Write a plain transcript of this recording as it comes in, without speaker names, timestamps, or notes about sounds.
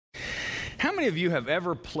How many of you have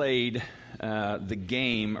ever played the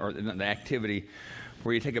game or the activity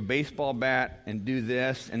where you take a baseball bat and do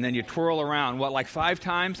this, and then you twirl around, like 5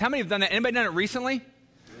 times? How many have done that? Anybody done it recently?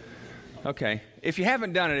 Okay. If you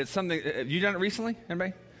haven't done it, it's something, you done it recently?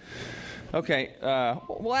 Anybody? Okay.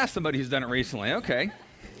 We'll ask somebody who's done it recently. Okay.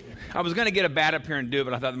 I was going to get a bat up here and do it,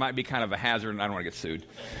 but I thought it might be kind of a hazard, and I don't want to get sued.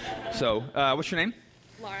 So, what's your name?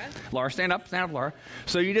 Laura. Laura, stand up, Laura.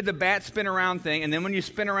 So you did the bat spin around thing, and then when you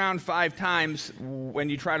spin around 5 times,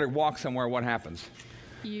 when you try to walk somewhere, what happens?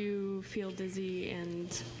 You feel dizzy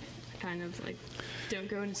and kind of like don't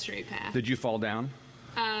go in a straight path. Did you fall down?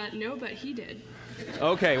 No, but he did.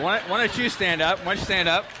 Okay, why don't you stand up? Why don't you stand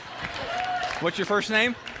up? What's your first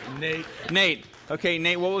name? Nate. Nate. Okay,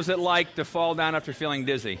 Nate, what was it like to fall down after feeling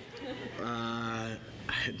dizzy?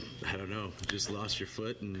 I don't know. Just lost your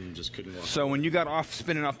foot and just couldn't walk. So when you got off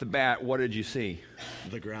spinning off the bat, what did you see?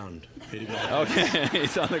 The ground. Okay,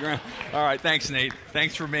 he's on the ground. All right, thanks, Nate.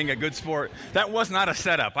 Thanks for being a good sport. That was not a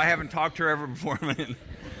setup. I haven't talked to her ever before.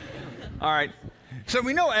 All right. So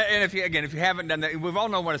we know, and if you haven't done that, we've all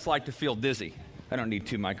know what it's like to feel dizzy. I don't need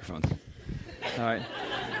 2 microphones. All right.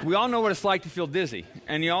 We all know what it's like to feel dizzy.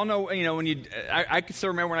 And you all know, when I can still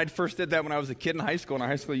remember when I first did that when I was a kid in high school, in our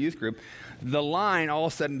high school youth group, the line all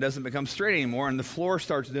of a sudden doesn't become straight anymore, and the floor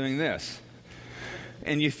starts doing this.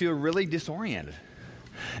 And you feel really disoriented.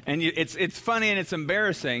 And it's funny and it's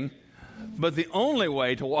embarrassing, but the only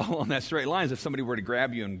way to walk along that straight line is if somebody were to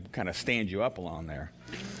grab you and kind of stand you up along there.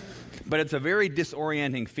 But it's a very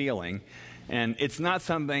disorienting feeling, and it's not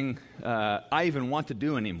something I even want to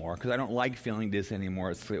do anymore because I don't like feeling this anymore.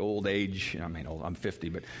 It's the old age. I'm 50,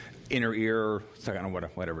 but inner ear, I don't know,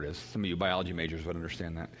 whatever it is. Some of you biology majors would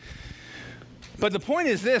understand that. But the point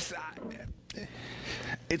is this.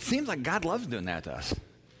 It seems like God loves doing that to us.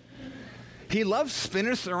 He loves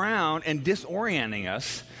spinning us around and disorienting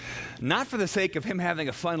us, not for the sake of him having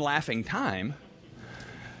a fun, laughing time,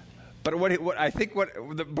 but for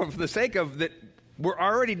the sake of that we're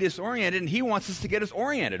already disoriented, and he wants us to get us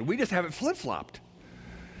oriented. We just have it flip-flopped.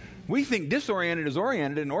 We think disoriented is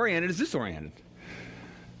oriented, and oriented is disoriented.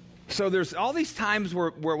 So there's all these times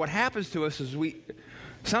where what happens to us is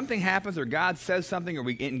something happens, or God says something, or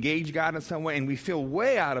we engage God in some way, and we feel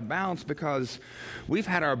way out of bounds because we've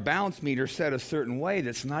had our balance meter set a certain way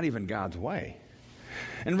that's not even God's way.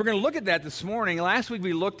 And we're going to look at that this morning. Last week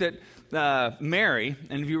we looked at Mary,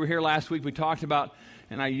 and if you were here last week, we talked about,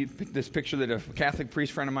 and I picked this picture that a Catholic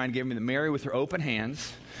priest friend of mine gave me, the Mary with her open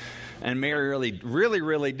hands, and Mary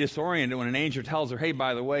really disoriented when an angel tells her, hey,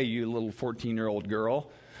 by the way, you little 14-year-old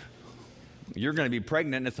girl, you're going to be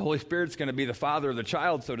pregnant, and it's the Holy Spirit's going to be the father of the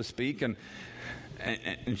child, so to speak, and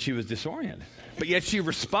she was disoriented. But yet she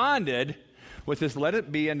responded with this, let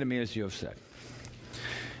it be unto me as you have said.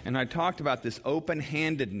 And I talked about this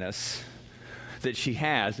open-handedness that she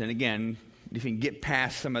has, and again, if you can get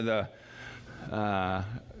past some of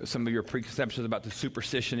your preconceptions about the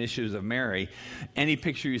superstition issues of Mary, any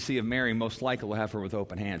picture you see of Mary most likely will have her with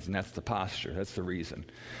open hands, and that's the posture. That's the reason.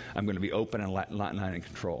 I'm going to be open and not in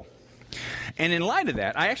control. And in light of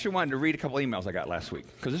that, I actually wanted to read a couple emails I got last week,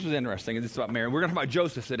 because this was interesting, and this is about Mary. We're going to talk about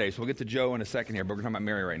Joseph today, so we'll get to Joe in a second here, but we're going to talk about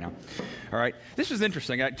Mary right now. All right? This was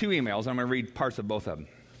interesting. I got 2 emails, and I'm going to read parts of both of them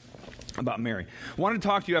about Mary. Wanted to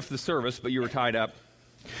talk to you after the service, but you were tied up.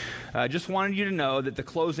 Just wanted you to know that the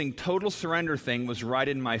closing total surrender thing was right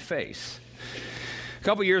in my face. A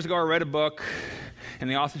couple years ago, I read a book, and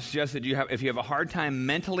the author suggested if you have a hard time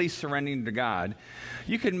mentally surrendering to God,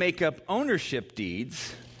 you can make up ownership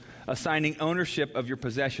deeds assigning ownership of your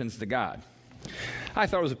possessions to God. I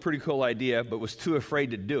thought it was a pretty cool idea, but was too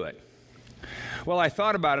afraid to do it. Well, I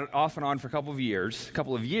thought about it off and on for a couple of years,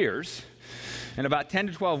 and about 10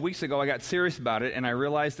 to 12 weeks ago, I got serious about it, and I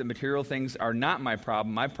realized that material things are not my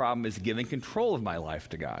problem. My problem is giving control of my life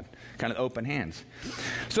to God, kind of open hands.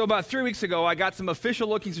 So about 3 weeks ago, I got some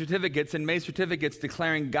official-looking certificates and made certificates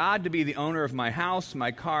declaring God to be the owner of my house,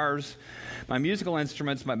 my cars, my musical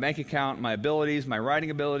instruments, my bank account, my abilities, my writing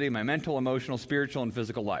ability, my mental, emotional, spiritual, and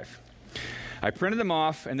physical life. I printed them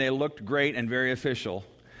off, and they looked great and very official.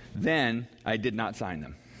 Then I did not sign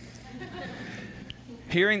them.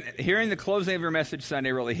 Hearing the closing of your message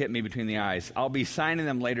Sunday really hit me between the eyes. I'll be signing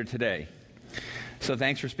them later today. So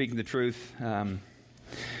thanks for speaking the truth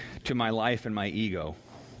to my life and my ego.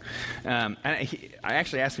 I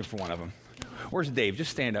actually asked him for one of them. Where's Dave?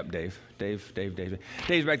 Just stand up, Dave. Dave.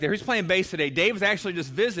 Dave's back there. He's playing bass today. Dave was actually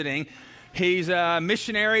just visiting. He's a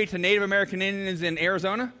missionary to Native American Indians in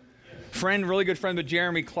Arizona. Really good friend with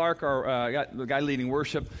Jeremy Clark, the guy leading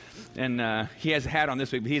worship. And he has a hat on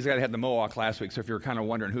this week, but he's got had the mohawk last week. So if you're kind of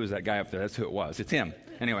wondering who's that guy up there, that's who it was. It's him.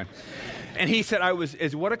 Anyway. And he said,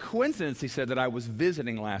 what a coincidence, he said, that I was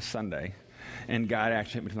visiting last Sunday. And God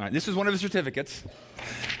actually hit me tonight. This is one of his certificates.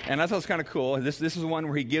 And I thought it was kind of cool. This is one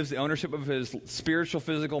where he gives the ownership of his spiritual,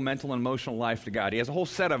 physical, mental, and emotional life to God. He has a whole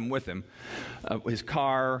set of them with him. His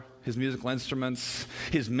car, his musical instruments,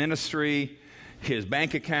 his ministry, his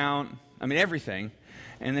bank account. I mean, everything.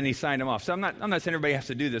 And then he signed them off. So I'm not saying everybody has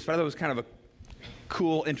to do this, but I thought it was kind of a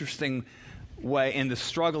cool, interesting way in the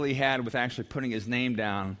struggle he had with actually putting his name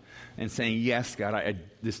down and saying, yes, God,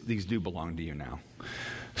 these do belong to you now.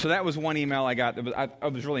 So that was one email I got. I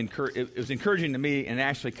was really it was encouraging to me and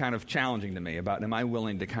actually kind of challenging to me about, am I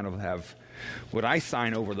willing to kind of would I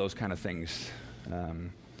sign over those kind of things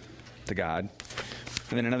to God?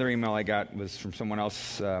 And then another email I got was from someone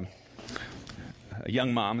else, a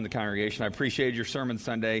young mom in the congregation. I appreciated your sermon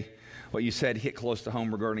Sunday. What you said hit close to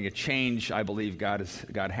home regarding a change I believe God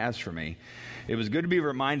has for me. It was good to be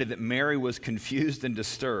reminded that Mary was confused and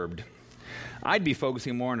disturbed. I'd be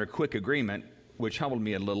focusing more on her quick agreement, which humbled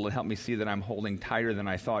me a little. It helped me see that I'm holding tighter than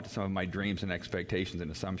I thought to some of my dreams and expectations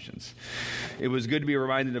and assumptions. It was good to be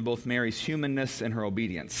reminded of both Mary's humanness and her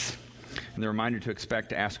obedience, and the reminder to expect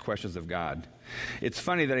to ask questions of God. It's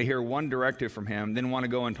funny that I hear one directive from him, then want to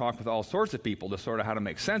go and talk with all sorts of people to sort of how to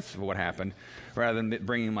make sense of what happened, rather than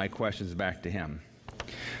bringing my questions back to him.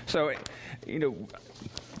 So,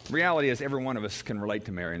 reality is every one of us can relate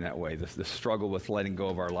to Mary in that way, the struggle with letting go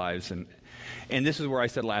of our lives. And this is where I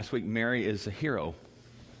said last week, Mary is a hero.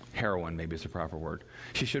 Heroine, maybe is the proper word.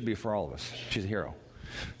 She should be for all of us. She's a hero.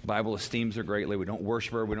 The Bible esteems her greatly. We don't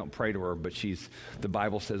worship her. We don't pray to her. But the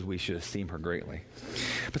Bible says we should esteem her greatly.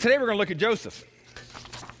 But today we're going to look at Joseph.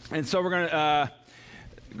 And so we're going to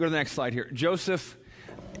go to the next slide here. Joseph,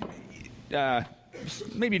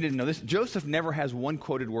 maybe you didn't know this. Joseph never has one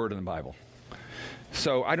quoted word in the Bible.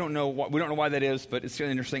 So we don't know why that is, but it's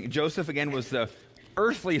really interesting. Joseph, again, was the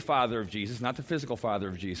earthly father of Jesus, not the physical father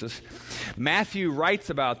of Jesus. Matthew writes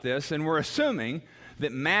about this, and we're assuming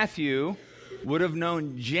that Matthew would have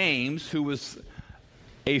known James, who was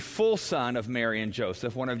a full son of Mary and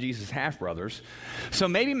Joseph, one of Jesus' half-brothers. So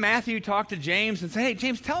maybe Matthew talked to James and said, hey,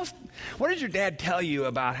 James, tell us, what did your dad tell you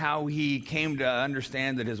about how he came to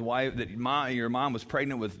understand that your mom was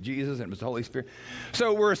pregnant with Jesus and it was the Holy Spirit?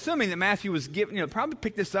 So we're assuming that Matthew was probably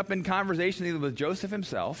picked this up in conversation either with Joseph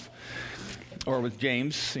himself or with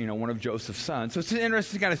James, one of Joseph's sons. So it's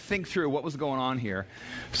interesting to kind of think through what was going on here.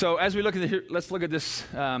 So as we look at let's look at this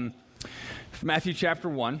Matthew chapter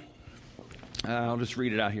 1. I'll just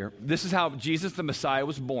read it out here. This is how Jesus the Messiah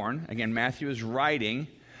was born. Again, Matthew is writing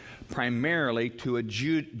primarily to a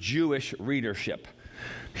Jewish readership.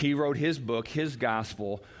 He wrote his book, his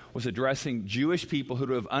gospel, was addressing Jewish people who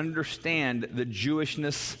would understand the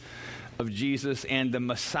Jewishness of Jesus and the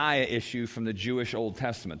Messiah issue from the Jewish Old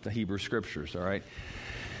Testament, the Hebrew Scriptures, all right?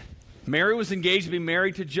 Mary was engaged to be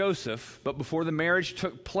married to Joseph, but before the marriage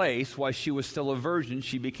took place, while she was still a virgin,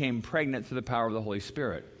 she became pregnant through the power of the Holy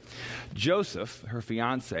Spirit. Joseph, her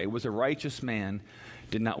fiancé, was a righteous man,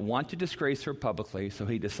 did not want to disgrace her publicly, so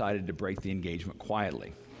he decided to break the engagement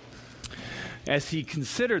quietly. As he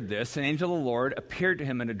considered this, an angel of the Lord appeared to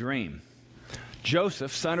him in a dream.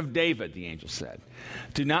 Joseph, son of David, the angel said,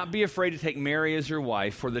 do not be afraid to take Mary as your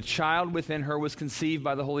wife, for the child within her was conceived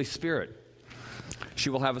by the Holy Spirit. She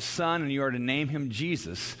will have a son, and you are to name him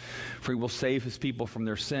Jesus, for he will save his people from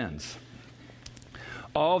their sins.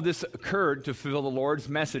 All of this occurred to fulfill the Lord's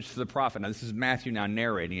message to the prophet. Now, this is Matthew now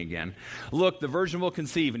narrating again. Look, the virgin will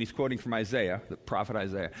conceive, and he's quoting from Isaiah, the prophet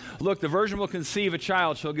Isaiah. Look, the virgin will conceive a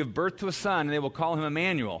child, she'll give birth to a son, and they will call him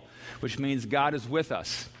Emmanuel, which means God is with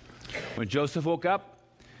us. When Joseph woke up,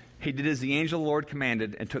 he did as the angel of the Lord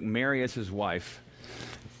commanded and took Mary as his wife.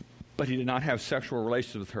 But he did not have sexual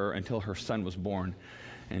relations with her until her son was born,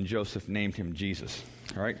 and Joseph named him Jesus.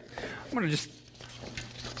 All right? I'm going to just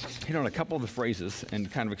hit on a couple of the phrases and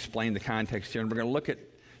kind of explain the context here. And we're going to look at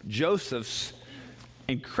Joseph's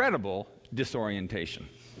incredible disorientation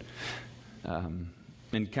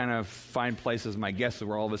and kind of find places, my guess is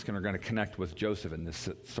where all of us are going to connect with Joseph in this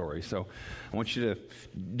story. So I want you to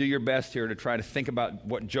do your best here to try to think about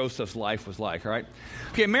what Joseph's life was like, all right?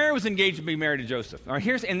 Okay, Mary was engaged to be married to Joseph. All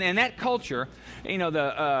right, in that culture,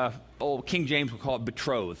 the old King James would call it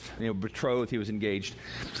betrothed. Betrothed, he was engaged.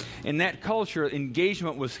 In that culture,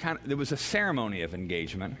 engagement was there was a ceremony of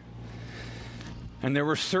engagement. And there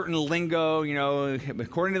were certain lingo,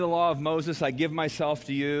 according to the law of Moses, I give myself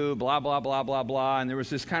to you, blah, blah, blah, blah, blah. And there was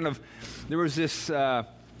this kind of just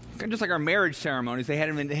like our marriage ceremonies, they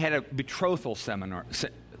had a betrothal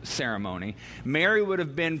ceremony. Mary would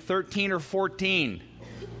have been 13 or 14.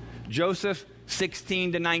 Joseph,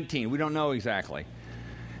 16 to 19. We don't know exactly.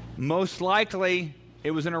 Most likely,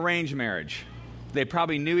 it was an arranged marriage. They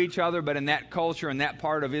probably knew each other, but in that culture, in that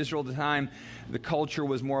part of Israel at the time, the culture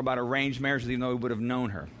was more about arranged marriages, even though he would have known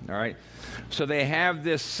her. All right? So they have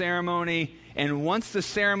this ceremony, and once the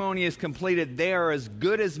ceremony is completed, they are as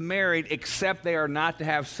good as married, except they are not to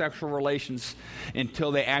have sexual relations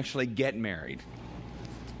until they actually get married.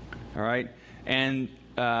 All right? And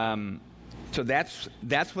so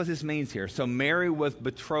that's what this means here. So Mary was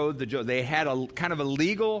betrothed to Joseph. They had a kind of a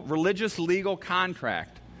religious legal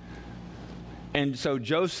contract. And so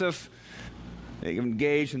Joseph, they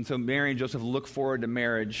engaged, and so Mary and Joseph looked forward to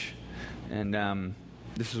marriage. And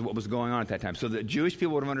this is what was going on at that time. So the Jewish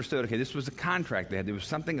people would have understood, okay, this was a contract they had. There was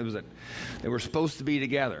something that they were supposed to be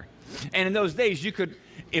together. And in those days, you could,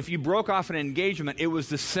 if you broke off an engagement, it was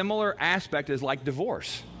the similar aspect as like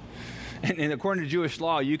divorce. And according to Jewish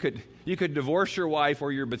law, you could divorce your wife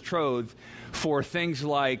or your betrothed for things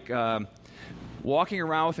like walking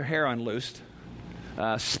around with her hair unloosed,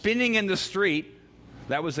 spinning in the street.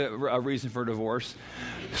 That was a reason for divorce.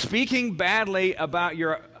 Speaking badly about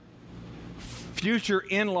your future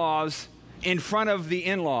in-laws in front of the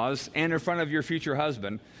in-laws and in front of your future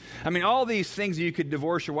husband. I mean, all these things you could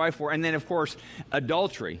divorce your wife for. And then, of course,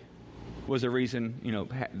 adultery was a reason,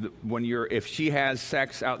 if she has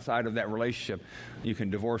sex outside of that relationship, you can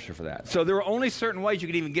divorce her for that. So there were only certain ways you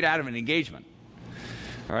could even get out of an engagement.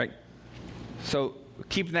 All right? So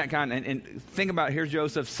keeping that kind of, and think about, here's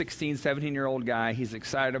Joseph, 16, 17-year-old guy. He's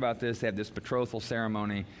excited about this. They have this betrothal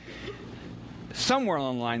ceremony. Somewhere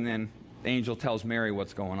along the line, then, the angel tells Mary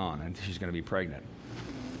what's going on, and she's going to be pregnant.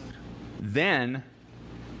 Then,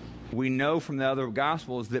 we know from the other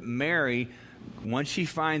Gospels that Mary, once she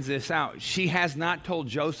finds this out, she has not told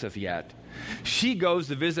Joseph yet. She goes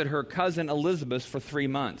to visit her cousin Elizabeth for 3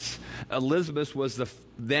 months. Elizabeth was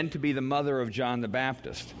then to be the mother of John the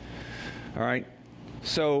Baptist. All right?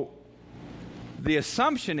 So the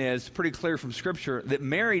assumption is pretty clear from Scripture that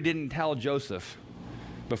Mary didn't tell Joseph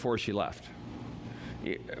before she left.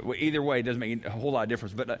 Either way, it doesn't make a whole lot of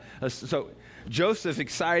difference. But so Joseph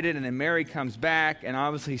excited, and then Mary comes back, and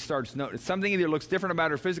obviously he starts noticing something either looks different about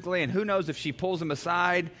her physically, and who knows if she pulls him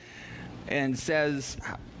aside and says,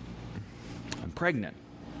 "I'm pregnant,"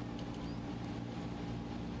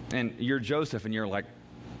 and you're Joseph, and you're like,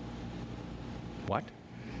 "What?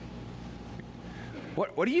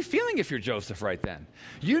 What are you feeling if you're Joseph right then?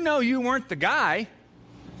 You know you weren't the guy."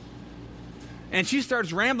 And she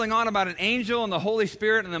starts rambling on about an angel and the Holy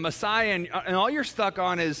Spirit and the Messiah, and all you're stuck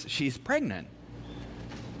on is she's pregnant.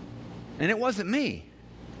 And it wasn't me.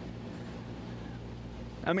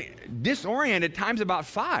 I mean, disoriented times about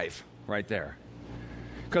 5 right there.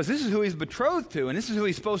 Because this is who he's betrothed to, and this is who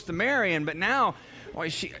he's supposed to marry. But now, well,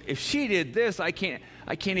 if she did this, I can't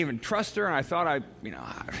even trust her. And I thought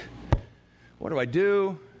what do I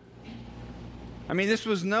do? I mean, this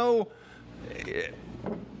was no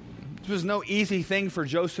easy thing for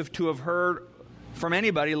Joseph to have heard from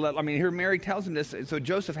anybody. I mean, here Mary tells him this, so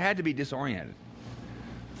Joseph had to be disoriented.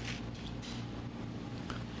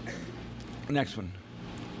 Next one.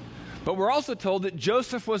 But we're also told that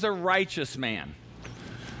Joseph was a righteous man.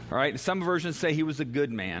 All right, some versions say he was a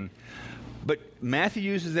good man. But Matthew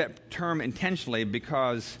uses that term intentionally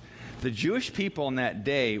because the Jewish people in that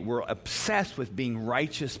day were obsessed with being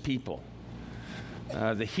righteous people.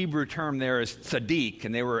 The Hebrew term there is tzaddik,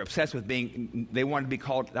 and they were obsessed with they wanted to be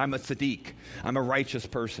called, I'm a tzaddik, I'm a righteous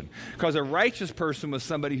person. Because a righteous person was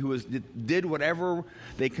somebody who did whatever,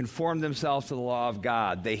 they conformed themselves to the law of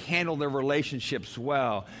God. They handled their relationships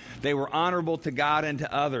well. They were honorable to God and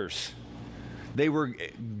to others. They were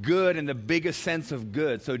good in the biggest sense of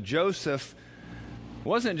good. So Joseph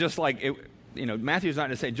wasn't just like, Matthew's not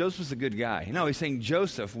going to say Joseph's a good guy. No, he's saying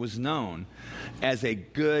Joseph was known as a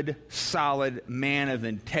good, solid man of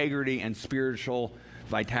integrity and spiritual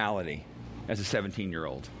vitality as a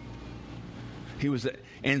 17-year-old.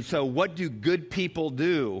 And so what do good people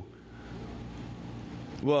do?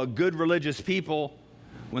 Well, good religious people,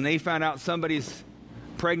 when they found out somebody's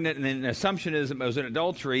pregnant and then the assumption is it was an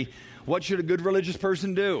adultery, what should a good religious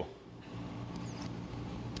person do?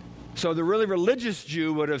 So the really religious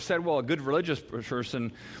Jew would have said, well, a good religious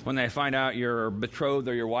person, when they find out your betrothed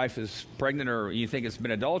or your wife is pregnant or you think it's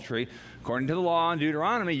been adultery, according to the law in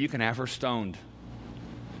Deuteronomy, you can have her stoned.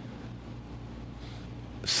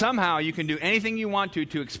 Somehow you can do anything you want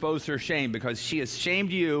to expose her shame because she has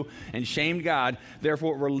shamed you and shamed God.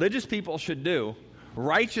 Therefore, what religious people should do,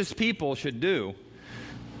 righteous people should do,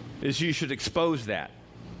 is you should expose that.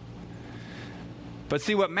 But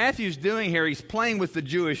see, what Matthew's doing here, he's playing with the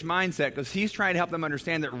Jewish mindset because he's trying to help them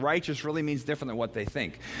understand that righteous really means different than what they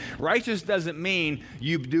think. Righteous doesn't mean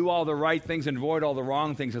you do all the right things and avoid all the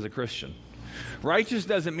wrong things as a Christian. Righteous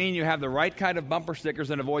doesn't mean you have the right kind of bumper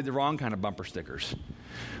stickers and avoid the wrong kind of bumper stickers.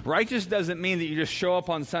 Righteous doesn't mean that you just show up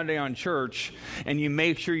on Sunday on church and you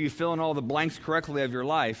make sure you fill in all the blanks correctly of your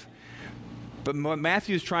life. But what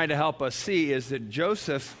Matthew's trying to help us see is that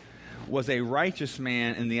Joseph was a righteous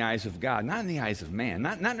man in the eyes of God, not in the eyes of man,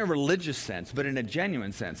 not in a religious sense, but in a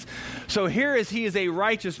genuine sense. So here he is a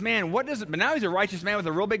righteous man. But now he's a righteous man with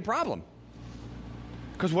a real big problem.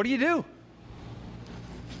 Because what do you do?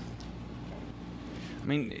 I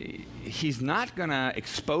mean, he's not going to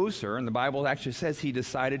expose her, and the Bible actually says he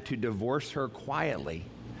decided to divorce her quietly.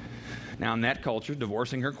 Now, in that culture,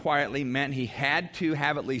 divorcing her quietly meant he had to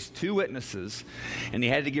have at least 2 witnesses, and he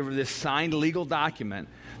had to give her this signed legal document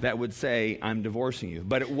that would say, I'm divorcing you.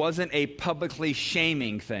 But it wasn't a publicly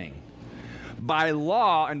shaming thing. By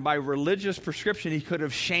law and by religious prescription, he could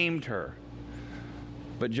have shamed her.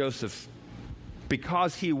 But Joseph,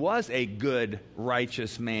 because he was a good,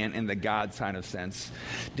 righteous man in the God kind of sense,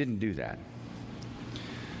 didn't do that.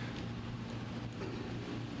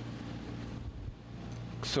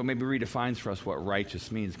 So maybe redefines for us what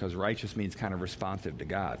righteous means, because righteous means kind of responsive to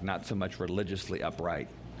God, not so much religiously upright.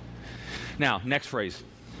 Now, next phrase.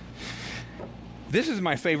 This is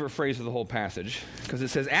my favorite phrase of the whole passage, because it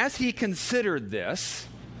says, as he considered this,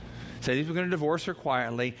 said he was going to divorce her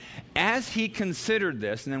quietly, as he considered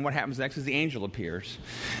this, and then what happens next is the angel appears.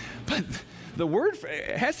 But the word,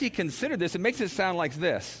 as he considered this, it makes it sound like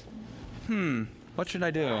this. What should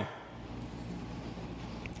I do?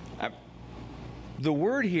 The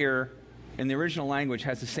word here in the original language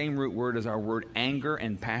has the same root word as our word anger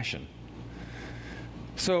and passion.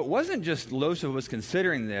 So it wasn't just Joseph was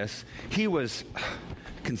considering this, he was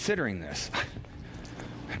considering this.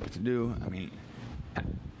 What to do? I mean,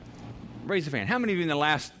 raise the hand. How many of you in the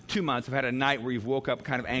last 2 months have had a night where you've woke up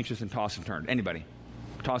kind of anxious and tossed and turned? Anybody?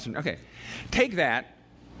 Tossed and okay. Take that,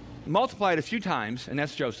 multiply it a few times, and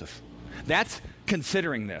that's Joseph. That's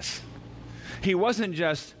considering this. He wasn't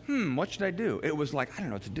just, what should I do? It was like, I don't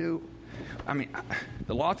know what to do. I mean,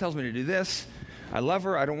 the law tells me to do this. I love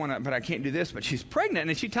her. I don't want to, but I can't do this. But she's pregnant,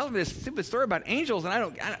 and she tells me this stupid story about angels, and I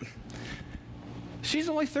don't. She's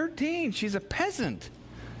only 13. She's a peasant.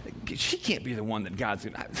 She can't be the one that God's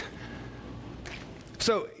going to.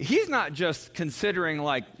 So he's not just considering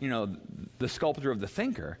the sculptor of the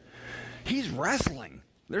thinker. He's wrestling.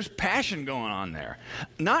 There's passion going on there.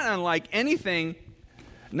 Not unlike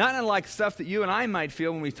stuff that you and I might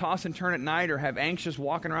feel when we toss and turn at night or have anxious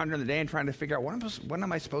walking around during the day and trying to figure out what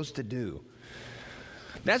am I supposed to do?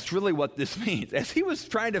 That's really what this means. As he was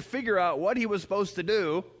trying to figure out what he was supposed to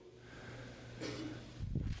do,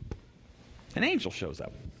 an angel shows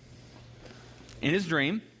up in his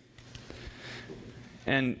dream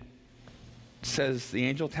and the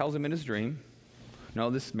angel tells him in his dream,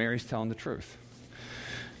 no, Mary's telling the truth.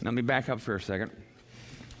 Now, let me back up for a second.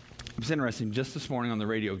 It was interesting, just this morning on the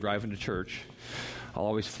radio driving to church, I'll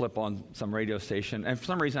always flip on some radio station, and for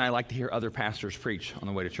some reason I like to hear other pastors preach on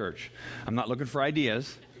the way to church. I'm not looking for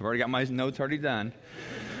ideas. I've already got my notes already done.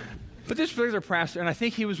 But this particular pastor, and I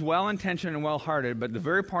think he was well-intentioned and well-hearted, but the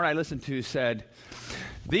very part I listened to said,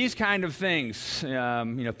 these kind of things,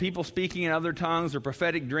 people speaking in other tongues or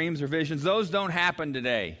prophetic dreams or visions, those don't happen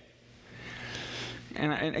today.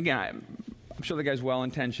 And again, I'm sure the guy's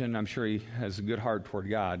well-intentioned. I'm sure he has a good heart toward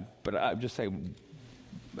God. But I just say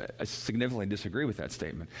I significantly disagree with that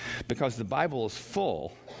statement, because the Bible is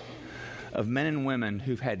full of men and women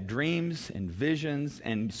who've had dreams and visions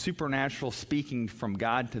and supernatural speaking from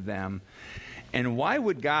God to them. And why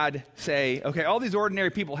would God say, okay, all these ordinary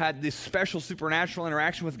people had this special supernatural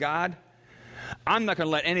interaction with God? I'm not going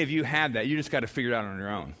to let any of you have that. You just got to figure it out on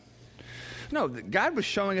your own. No, God was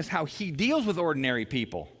showing us how he deals with ordinary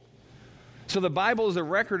people. So the Bible is a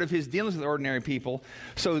record of his dealings with ordinary people.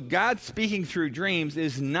 So God speaking through dreams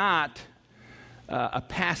is not a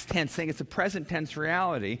past tense thing. It's a present tense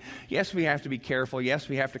reality. Yes, we have to be careful. Yes,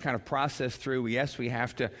 we have to kind of process through. Yes, we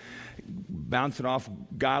have to bounce it off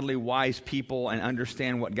godly, wise people and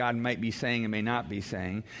understand what God might be saying and may not be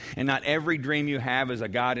saying. And not every dream you have is a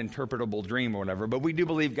God-interpretable dream or whatever. But we do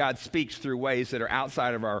believe God speaks through ways that are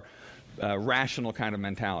outside of our rational kind of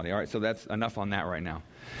mentality. All right, so that's enough on that right now.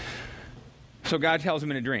 So God tells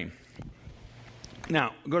him in a dream.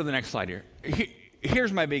 Now, go to the next slide here.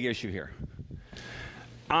 Here's my big issue here.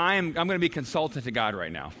 I'm going to be consultant to God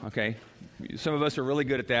right now, okay? Some of us are really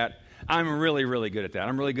good at that. I'm really, really good at that.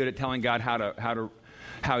 I'm really good at telling God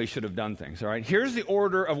how he should have done things, all right? Here's the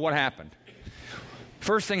order of what happened.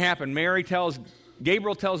 First thing happened. Mary tells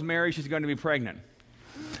Gabriel tells Mary she's going to be pregnant.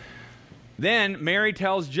 Then Mary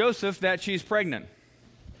tells Joseph that she's pregnant.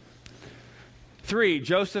 3,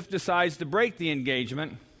 Joseph decides to break the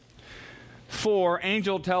engagement. 4,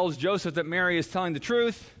 angel tells Joseph that Mary is telling the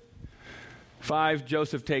truth. 5,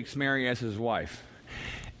 Joseph takes Mary as his wife.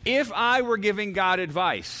 If I were giving God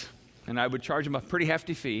advice, and I would charge him a pretty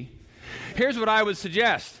hefty fee, here's what I would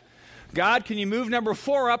suggest. God, can you move number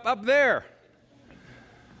 4 up there?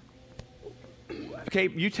 Okay,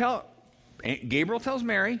 Gabriel tells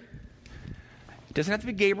Mary. It doesn't have to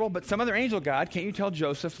be Gabriel, but some other angel God. Can't you tell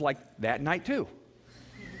Joseph like that night too?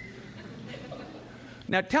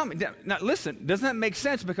 Now tell me, now listen, doesn't that make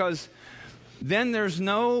sense? Because then there's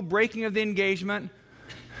no breaking of the engagement.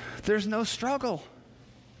 There's no struggle.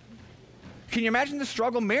 Can you imagine the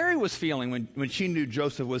struggle Mary was feeling when she knew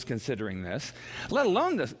Joseph was considering this? Let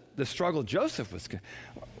alone the struggle Joseph was.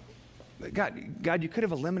 God, you could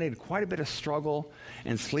have eliminated quite a bit of struggle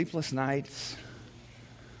and sleepless nights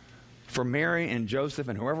for Mary and Joseph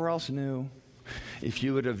and whoever else knew if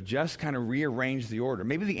you would have just kind of rearranged the order.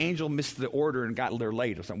 Maybe the angel missed the order and got there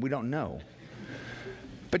late or something. We don't know.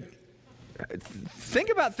 But think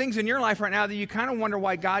about things in your life right now that you kind of wonder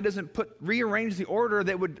why God doesn't rearrange the order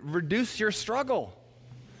that would reduce your struggle.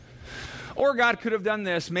 Or God could have done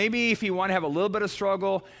this. Maybe if he wanted to have a little bit of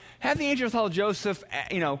struggle, have the angel tell Joseph,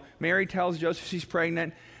 Mary tells Joseph she's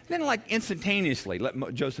pregnant, then like instantaneously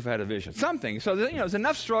let Joseph have a vision. Something. So there's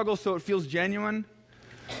enough struggle so it feels genuine.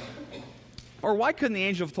 Or why couldn't the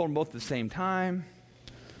angel have told them both at the same time?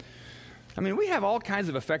 I mean, we have all kinds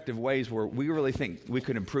of effective ways where we really think we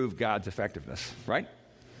could improve God's effectiveness, right?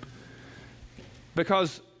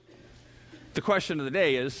 Because the question of the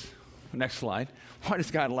day is, next slide, why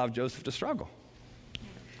does God allow Joseph to struggle?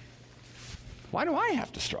 Why do I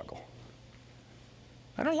have to struggle?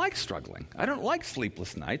 I don't like struggling. I don't like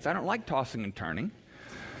sleepless nights. I don't like tossing and turning.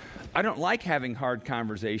 I don't like having hard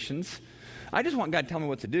conversations. I just want God to tell me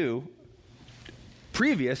what to do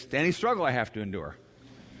previous to any struggle I have to endure.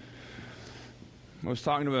 I was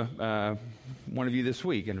talking to one of you this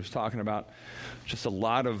week and was talking about just a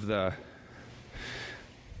lot of the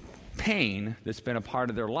pain that's been a part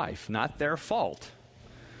of their life, not their fault.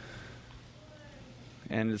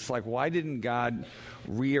 And it's like, why didn't God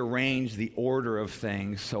rearrange the order of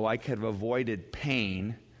things so I could have avoided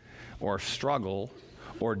pain or struggle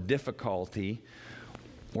or difficulty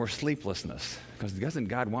or sleeplessness? Because doesn't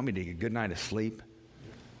God want me to get a good night of sleep?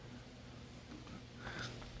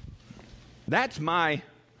 That's my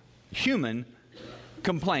human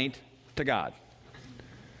complaint to God.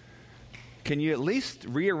 Can you at least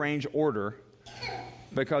rearrange order?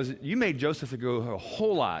 Because you made Joseph go a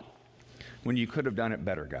whole lot when you could have done it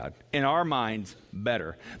better, God. In our minds,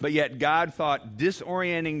 better. But yet God thought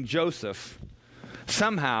disorienting Joseph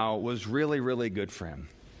somehow was really, really good for him.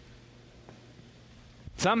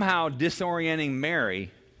 Somehow disorienting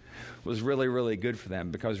Mary was really, really good for them,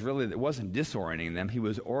 because really it wasn't disorienting them. He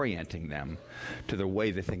was orienting them to the way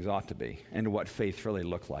that things ought to be, and to what faith really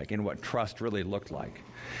looked like, and what trust really looked like,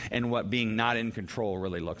 and what being not in control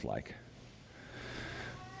really looked like.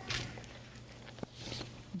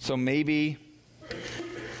 So maybe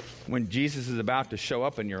when Jesus is about to show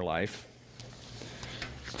up in your life,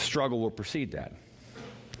 struggle will precede that.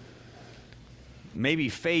 Maybe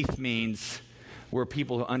faith means we're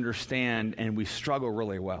people who understand and we struggle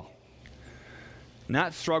really well.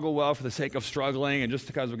 Not struggle well for the sake of struggling and just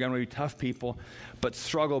because we're going to be tough people, but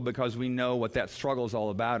struggle because we know what that struggle is all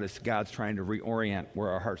about is God's trying to reorient where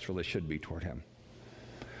our hearts really should be toward him.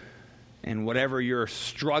 And whatever you're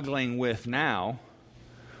struggling with now,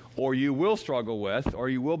 or you will struggle with, or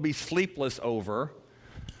you will be sleepless over,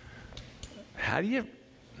 how do you...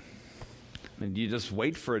 And you just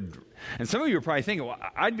wait for a... And some of you are probably thinking, well,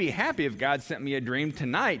 I'd be happy if God sent me a dream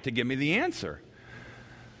tonight to give me the answer.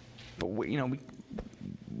 But,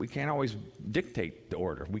 we can't always dictate the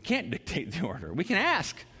order. We can't dictate the order. We can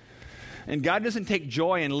ask. And God doesn't take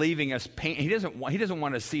joy in leaving us pain. He doesn't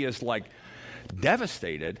want to see us like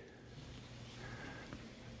devastated.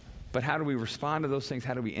 But how do we respond to those things?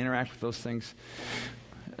 How do we interact with those things?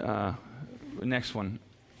 Next one.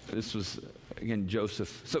 This was, again,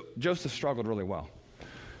 Joseph. So Joseph struggled really well.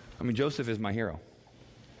 I mean, Joseph is my hero.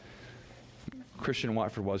 Christian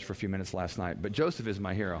Watford was for a few minutes last night, but Joseph is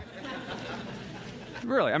my hero.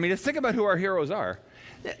 Really, I mean, just think about who our heroes are.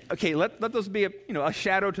 Okay, let those be a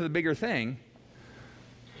shadow to the bigger thing.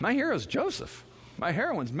 My hero is Joseph. My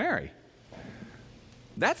heroine's Mary.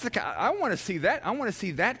 That's I want to see that. I want to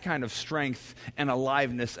see that kind of strength and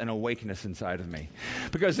aliveness and awakeness inside of me.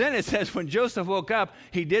 Because then it says when Joseph woke up,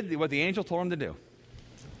 he did what the angel told him to do.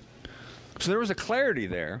 So there was a clarity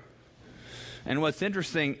there. And what's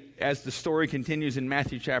interesting, as the story continues in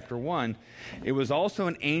Matthew chapter 1, it was also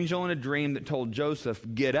an angel in a dream that told Joseph,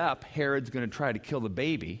 get up, Herod's going to try to kill the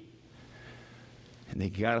baby. And they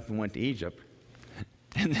got up and went to Egypt.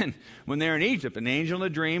 And then when they're in Egypt, an angel in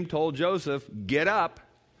a dream told Joseph, get up.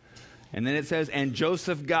 And then it says, and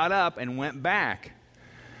Joseph got up and went back.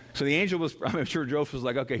 So the angel was, I'm sure Joseph was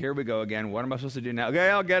like, okay, here we go again. What am I supposed to do now? Okay,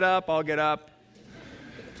 I'll get up.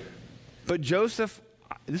 But Joseph,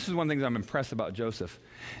 this is one of the things I'm impressed about Joseph.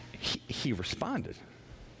 He responded.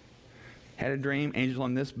 Had a dream, angel told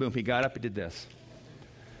him this, boom, he got up, he did this.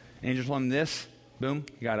 Angel told him this, boom,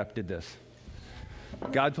 he got up, did this.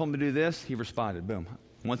 God told him to do this, he responded, boom.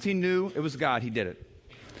 Once he knew it was God, he did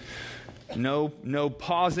it. No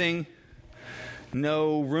pausing,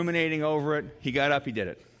 no ruminating over it. He got up, he did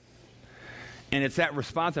it. And it's that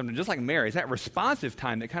responsive, just like Mary, it's that responsive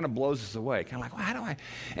time that kind of blows us away. Kind of like, well, how do I?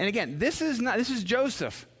 And again, this is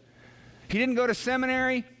Joseph. He didn't go to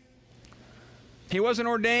seminary. He wasn't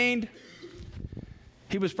ordained.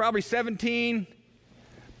 He was probably 17.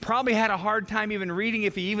 Probably had a hard time even reading,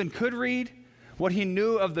 if he even could read. What he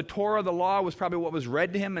knew of the Torah, the law, was probably what was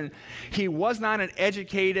read to him. And he was not an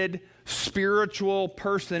educated, spiritual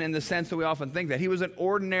person in the sense that we often think that. He was an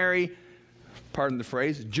ordinary, pardon the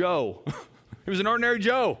phrase, Joe. He was an ordinary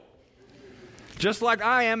Joe. Just like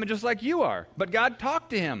I am and just like you are. But God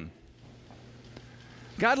talked to him.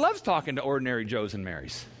 God loves talking to ordinary Joes and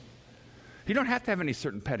Marys. You don't have to have any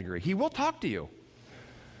certain pedigree. He will talk to you.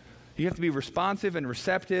 You have to be responsive and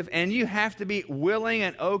receptive, and you have to be willing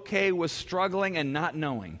and okay with struggling and not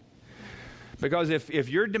knowing. Because if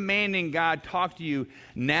you're demanding God talk to you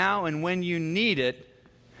now and when you need it,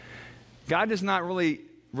 God does not really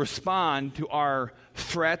respond to our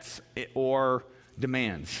threats or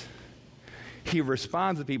demands. He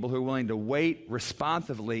responds to people who are willing to wait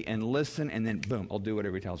responsively and listen, and then boom, I'll do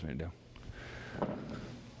whatever he tells me to do.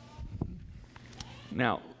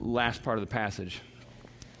 Now, last part of the passage,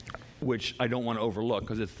 which I don't want to overlook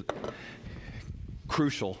because it's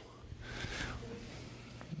crucial.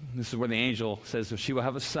 This is where the angel says, if she will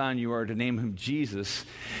have a son, you are to name him Jesus.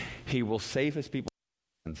 He will save his people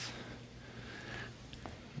from sins.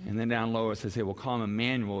 And then down low it says, they will call him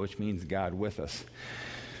Emmanuel, which means God with us.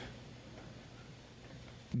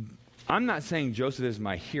 I'm not saying Joseph is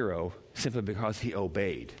my hero simply because he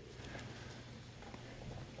obeyed.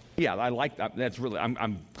 Yeah, I like that. That's really,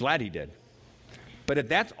 I'm glad he did. But if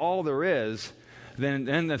that's all there is,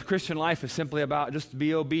 then the Christian life is simply about just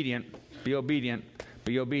be obedient, be obedient,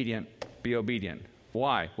 be obedient, be obedient.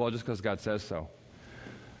 Why? Well, just because God says so.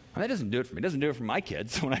 Well, that doesn't do it for me. It doesn't do it for my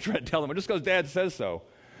kids when I try to tell them, just because Dad says so.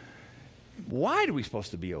 Why are we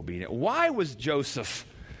supposed to be obedient? Why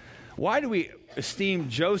do we esteem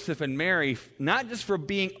Joseph and Mary not just for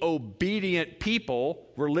being obedient people,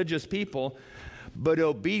 religious people, but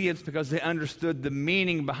obedience because they understood the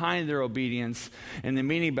meaning behind their obedience, and the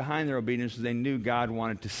meaning behind their obedience was they knew God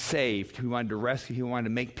wanted to save, He wanted to rescue, He wanted to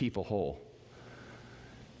make people whole.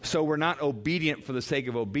 So we're not obedient for the sake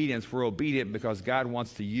of obedience. We're obedient because God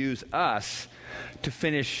wants to use us to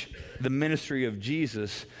finish the ministry of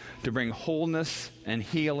Jesus, to bring wholeness and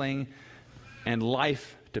healing and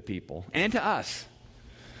life to people and to us.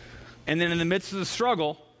 And then in the midst of the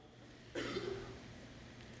struggle,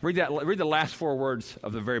 read the last four words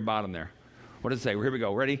of the very bottom there. What does it say? Here we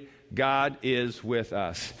go. Ready? God is with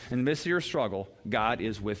us. In the midst of your struggle, God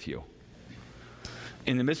is with you.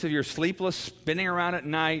 In the midst of your sleepless, spinning around at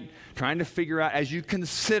night, trying to figure out as you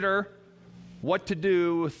consider what to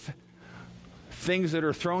do with things that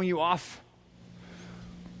are throwing you off,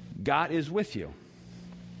 God is with you.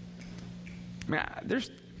 I mean,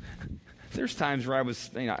 there's times where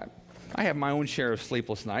I have my own share of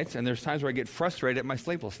sleepless nights, and there's times where I get frustrated at my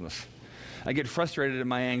sleeplessness. I get frustrated at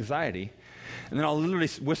my anxiety, and then I'll literally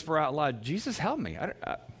whisper out loud, Jesus, help me.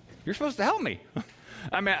 You're supposed to help me.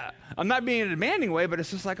 I mean, I'm not being in a demanding way, but it's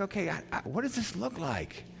just like, okay, what does this look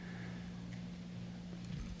like?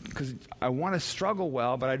 Because I want to struggle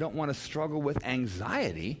well, but I don't want to struggle with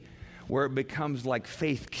anxiety where it becomes like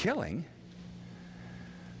faith killing.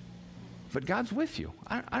 But God's with you.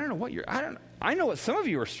 I don't know what I know what some of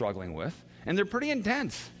you are struggling with, and they're pretty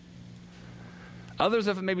intense. Others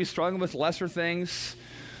of them may be struggling with lesser things.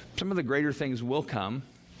 Some of the greater things will come.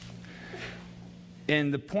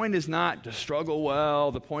 And the point is not to struggle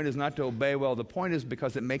well. The point is not to obey well. The point is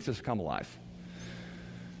because it makes us come alive.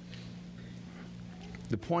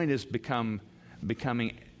 The point is becoming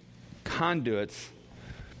conduits,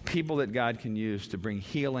 people that God can use to bring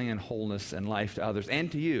healing and wholeness and life to others and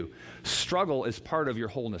to you. Struggle is part of your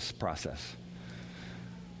wholeness process.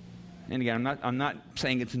 and again, I'm not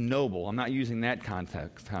saying it's noble. I'm not using that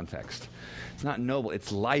context. It's not noble.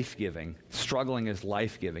 It's life-giving. Struggling is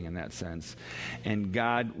life-giving in that sense. And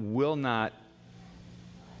God will not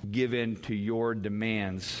give in to your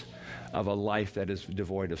demands of a life that is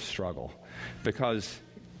devoid of struggle. Because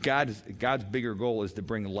God's bigger goal is to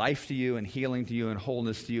bring life to you and healing to you and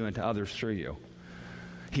wholeness to you and to others through you.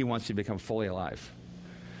 He wants you to become fully alive.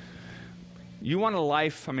 You want a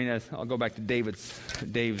life, I'll go back to Dave's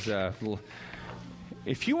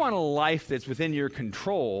if you want a life that's within your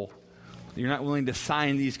control, you're not willing to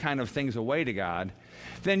sign these kind of things away to God,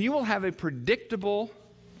 then you will have a predictable,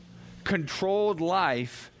 controlled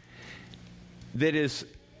life that is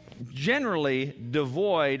generally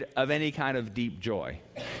devoid of any kind of deep joy.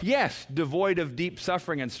 Yes, devoid of deep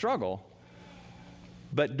suffering and struggle,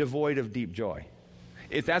 but devoid of deep joy.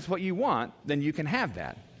 If that's what you want, then you can have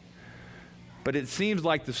that. But it seems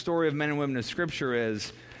like the story of men and women in Scripture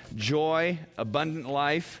is joy, abundant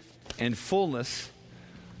life, and fullness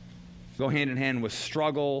go hand in hand with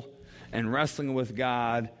struggle and wrestling with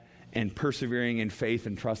God and persevering in faith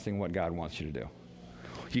and trusting what God wants you to do.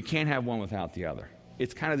 You can't have one without the other.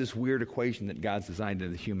 It's kind of this weird equation that God's designed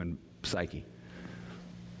into the human psyche.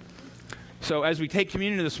 So as we take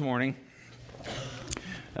communion this morning,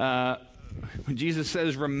 when Jesus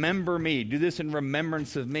says, remember me, do this in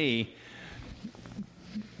remembrance of me,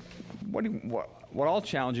 what I'll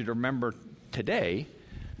challenge you to remember today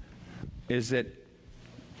is that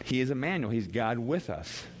He is Emmanuel. He's God with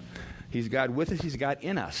us. He's God with us. He's God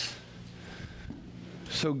in us.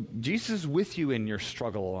 So Jesus is with you in your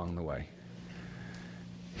struggle along the way.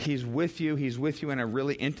 He's with you. He's with you in a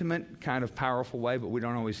really intimate, kind of powerful way, but we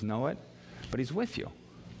don't always know it. But He's with you.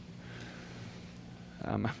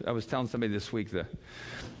 I was telling somebody this week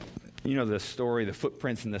the story, the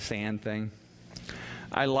footprints in the sand thing.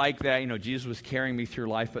 I like that, Jesus was carrying me through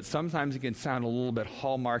life, but sometimes it can sound a little bit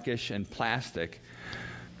hallmarkish and plastic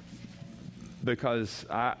because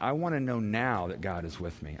I want to know now that God is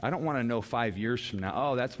with me. I don't want to know 5 years from now,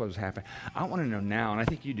 oh, that's what was happening. I want to know now, and I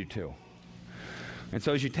think you do too. And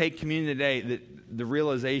so as you take communion today, the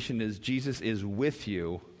realization is Jesus is with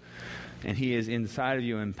you, and He is inside of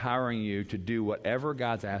you, empowering you to do whatever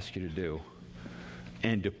God's asked you to do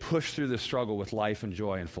and to push through the struggle with life and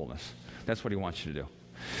joy and fullness. That's what He wants you to do.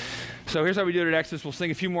 So here's how we do it at Exodus. We'll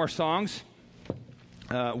sing a few more songs,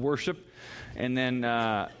 worship, and then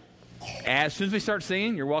as soon as we start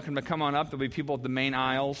singing, you're welcome to come on up. There'll be people at the main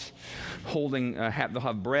aisles holding, they'll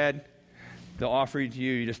have bread. They'll offer it to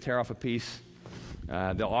you. You just tear off a piece.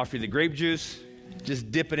 They'll offer you the grape juice.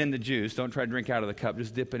 Just dip it in the juice. Don't try to drink out of the cup.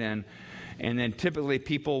 Just dip it in. And then typically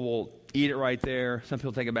people will eat it right there. Some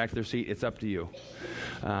people take it back to their seat. It's up to you.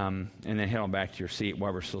 And then head on back to your seat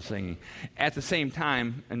while we're still singing. At the same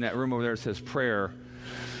time, in that room over there, it says prayer.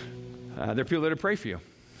 There are people that pray for you.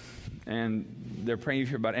 And they're praying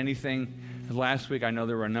for you about anything. Last week, I know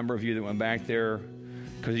there were a number of you that went back there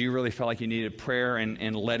because you really felt like you needed prayer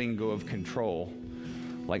and letting go of control,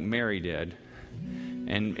 like Mary did.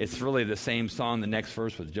 And it's really the same song, the next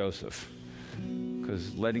verse with Joseph.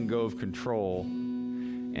 Because letting go of control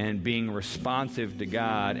and being responsive to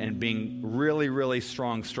God and being really, really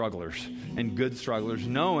strong strugglers and good strugglers,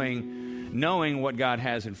 knowing what God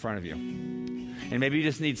has in front of you. And maybe you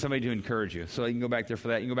just need somebody to encourage you. So you can go back there for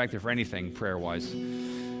that. You can go back there for anything prayer-wise.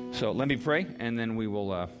 So let me pray, and then we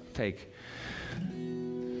will take.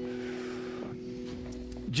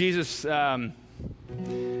 Jesus,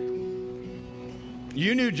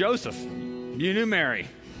 you knew Joseph. You knew Mary.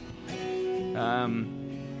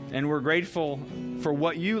 And we're grateful for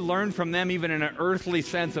what you learned from them, even in an earthly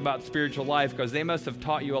sense, about spiritual life, because they must have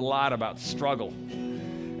taught you a lot about struggle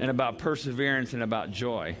and about perseverance and about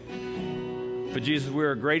joy. But Jesus,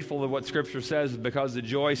 we're grateful to what Scripture says, because the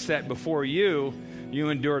joy set before you, you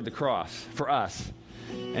endured the cross for us.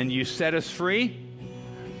 And you set us free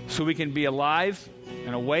so we can be alive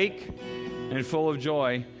and awake and full of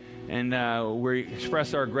joy. And we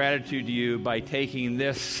express our gratitude to you by taking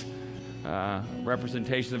this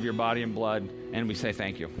representation of your body and blood, and we say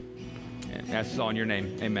thank you. And that's all in your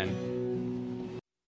name. Amen.